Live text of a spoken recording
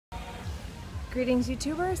Greetings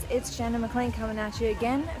YouTubers, it's Shannon MacLean coming at you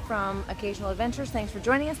again from Occasional Adventures. Thanks for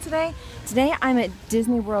joining us today. Today I'm at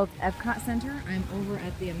Disney World's Epcot Center. I'm over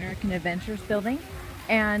at the American Adventures building,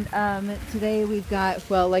 and today we've got,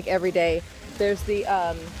 well, like every day, there's the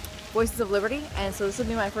Voices of Liberty, and so this will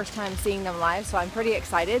be my first time seeing them live, so I'm pretty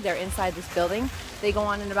excited. They're inside this building. They go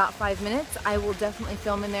on in about 5 minutes. I will definitely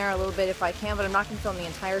film in there a little bit if I can, but I'm not going to film the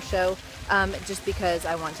entire show just because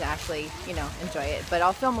I want to actually, you know, enjoy it. But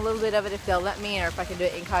I'll film a little bit of it if they'll let me, or if I can do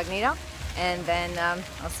it incognito, and then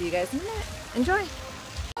I'll see you guys in a minute. Enjoy!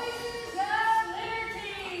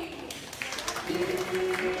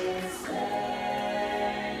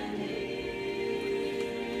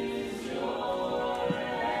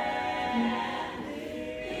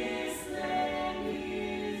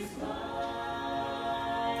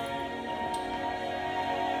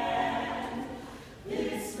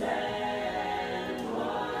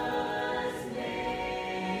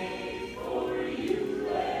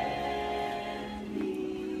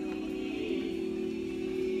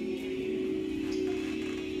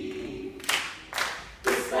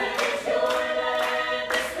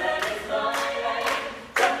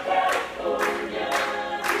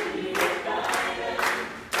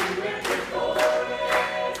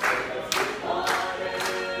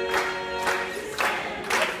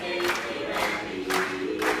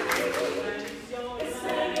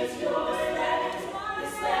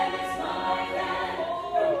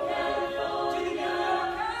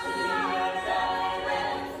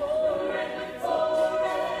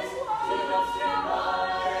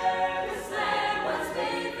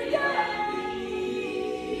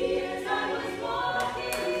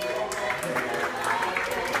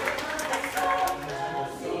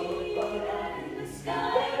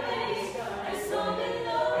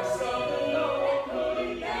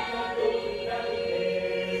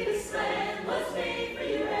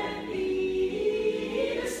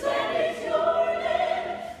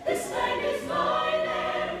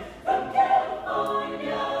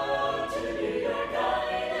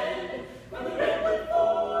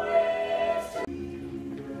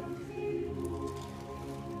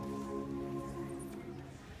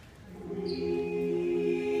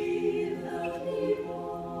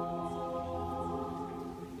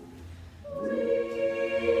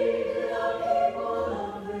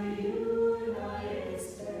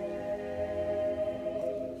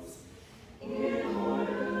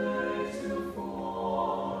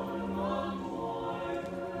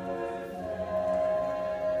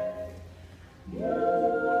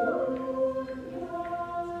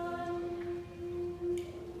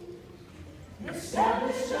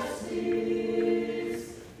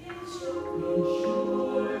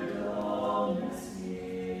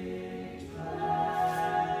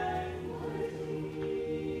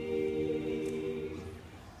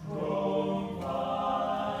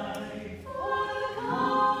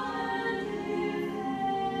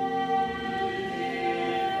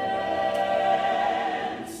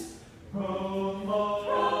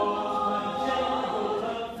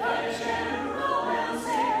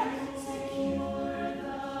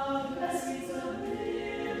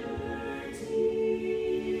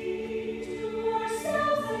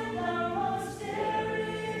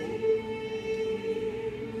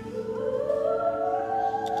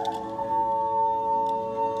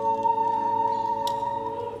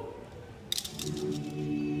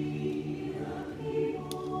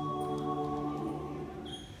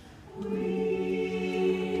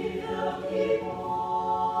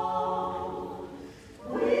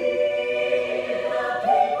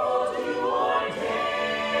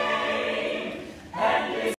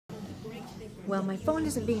 Well, my phone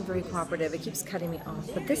isn't being very cooperative. It keeps cutting me off,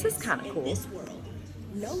 but this is kind of cool. In this world,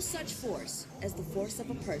 no such force as the force of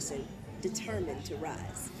a person determined to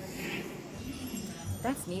rise.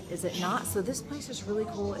 That's neat, is it not? So this place is really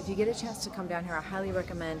cool. If you get a chance to come down here, I highly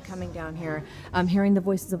recommend coming down here, hearing the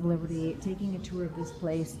Voices of Liberty, taking a tour of this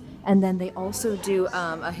place, and then they also do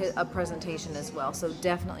a presentation as well. So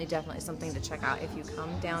definitely something to check out if you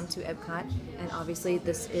come down to Epcot. And obviously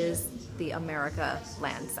this is the America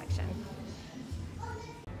Land section.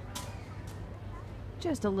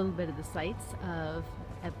 Just a little bit of the sights of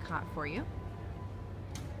Epcot for you.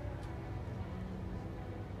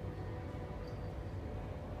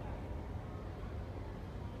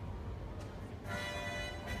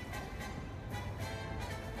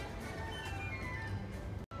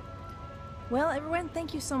 Well, everyone,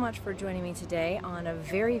 thank you so much for joining me today on a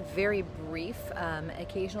very, very brief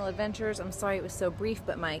Occasional Adventures. I'm sorry it was so brief,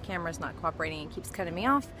 but my camera's not cooperating and keeps cutting me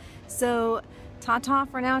off. So, ta-ta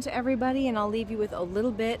for now to everybody, and I'll leave you with a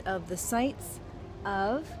little bit of the sights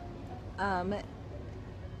of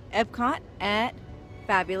Epcot at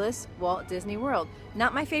fabulous Walt Disney World.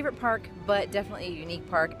 Not my favorite park, but definitely a unique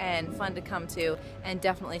park and fun to come to, and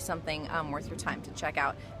definitely something worth your time to check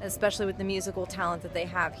out, especially with the musical talent that they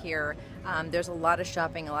have here. There's a lot of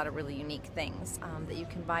shopping, a lot of really unique things that you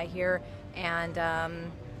can buy here, and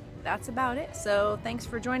that's about it. So thanks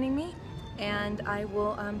for joining me, and I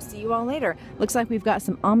will see you all later. Looks like we've got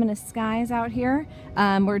some ominous skies out here.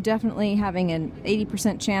 We're definitely having an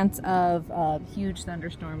 80% chance of huge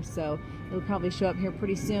thunderstorms, so it'll probably show up here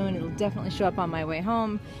pretty soon. It'll definitely show up on my way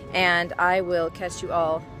home, and I will catch you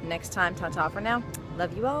all next time. Ta-ta for now.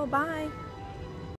 Love you all. Bye.